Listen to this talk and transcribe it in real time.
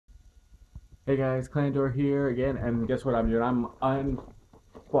Hey guys, Clandor here again, and guess what I'm doing? I'm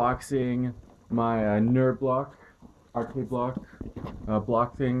unboxing my nerd block, arcade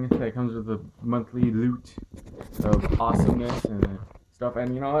block thing that comes with a monthly loot of awesomeness and stuff.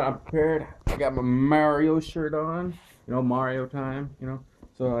 And you know what? I'm prepared. I got my Mario shirt on. You know, Mario time. You know,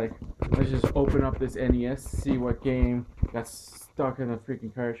 so like, let's just open up this NES, see what game got stuck in the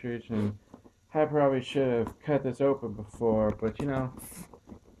freaking cartridge. And I probably should have cut this open before, but you know,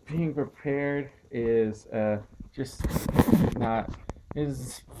 being prepared is just not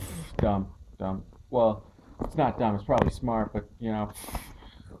is dumb. Well, it's not dumb. It's probably smart, but you know,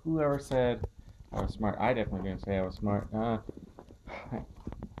 whoever said I was smart? I definitely didn't say I was smart. Uh,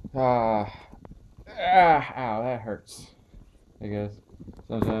 ow, that hurts. I guess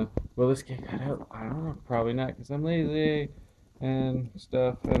sometimes. Will this get cut out? I don't know. Probably not, because I'm lazy and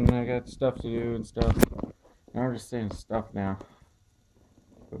stuff, and I got stuff to do and stuff. I'm just saying stuff now.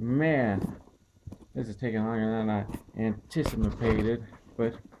 But man, this is taking longer than I anticipated,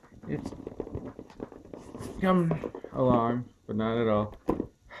 but it's coming along, but not at all.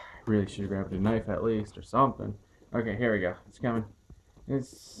 Really should have grabbed a knife at least, or something. Okay, here we go. It's coming.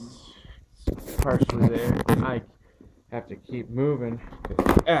 It's partially there. I have to keep moving.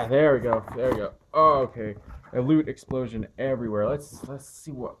 There we go. There we go. Oh, okay. A loot explosion everywhere. Let's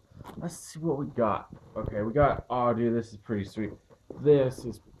see what we got. Okay, we got. Oh, dude, this is pretty sweet. This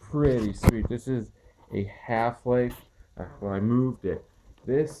is pretty sweet. This is a Half-Life. Well, I moved it.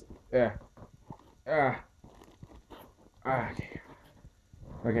 This. Okay.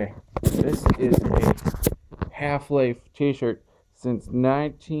 This is a Half-Life t-shirt since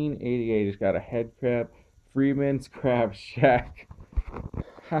 1988. It's got a head crab. Freeman's Crab Shack.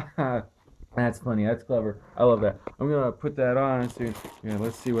 That's funny. That's clever. I love that. I'm gonna put that on soon. Yeah,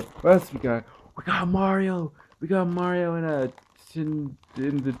 let's see what else we got. We got Mario. We got Mario in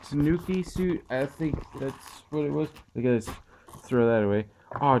the Tanuki suit. I think that's what it was. Look at this. Throw that away.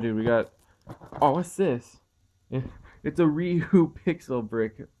 Oh, dude, we got. Oh, what's this? It's a Ryu pixel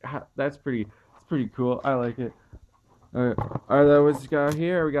brick. That's pretty. It's pretty cool. I like it. Alright, that was got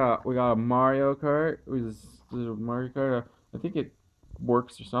here. We got a Mario Kart. This is a Mario Kart. I think it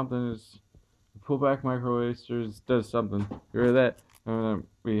works or something. It's pull back micro erasers, does something. Get rid of that.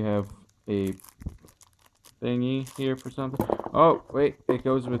 We have a thingy here for something. Oh wait, it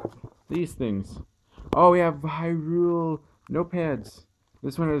goes with these things. Oh, we have Hyrule notepads.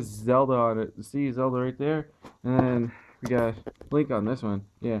 This one has Zelda on it. See Zelda right there, and then we got Link on this one.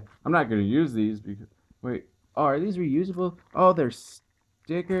 Yeah, I'm not gonna use these because wait. Oh, are these reusable? Oh, they're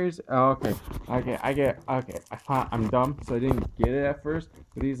stickers. Oh, okay. I'm dumb, so I didn't get it at first.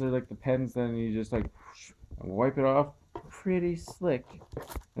 But these are like the pens. Then you just like wipe it off. Pretty slick.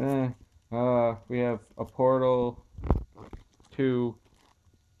 We have a Portal 2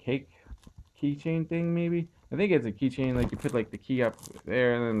 keychain thing maybe. I think it's a keychain. Like you put like the key up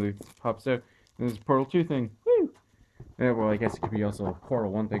there, and then it pops out. And there's a Portal 2 thing. Woo! Yeah, well, I guess it could be also a Portal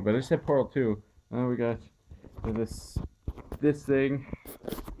 1 thing, but it said Portal 2. We got this thing.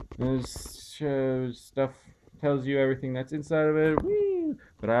 This shows stuff, tells you everything that's inside of it. Woo!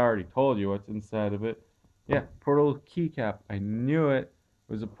 But I already told you what's inside of it. Yeah, Portal keycap. I knew it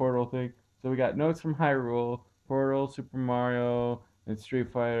was a Portal thing. So we got notes from Hyrule, Portal, Super Mario, and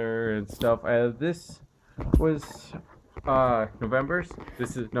Street Fighter and stuff. This was November's.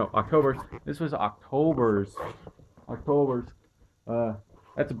 This is no October's. This was October's.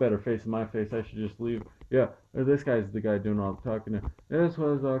 That's a better face than my face. I should just leave. Yeah, this guy's the guy doing all the talking now. This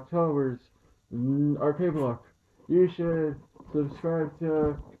was October's arcade block. You should subscribe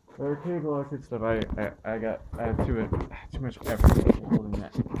to arcade block and stuff. I have too much effort holding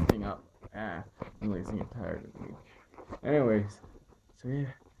that thing up. I'm lazy and tired of me. Anyways, so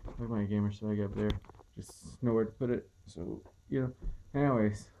yeah, look at my gamer swag up there. Just know where to put it. So you know.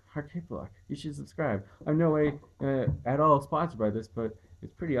 Anyways, arcade block. You should subscribe. I'm no way at all sponsored by this, but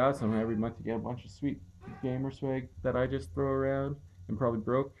it's pretty awesome. Every month you get a bunch of sweet gamer swag that I just throw around and probably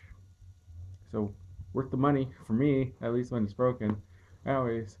broke. So worth the money for me, at least when it's broken.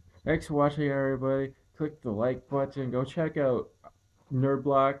 Anyways, thanks for watching, everybody. Click the like button. Go check out Nerd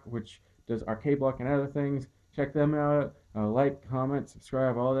Block, which does arcade block and other things. Check them out. Like, comment,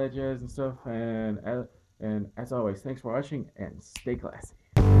 subscribe, all that jazz and stuff. And as always, thanks for watching and stay classy.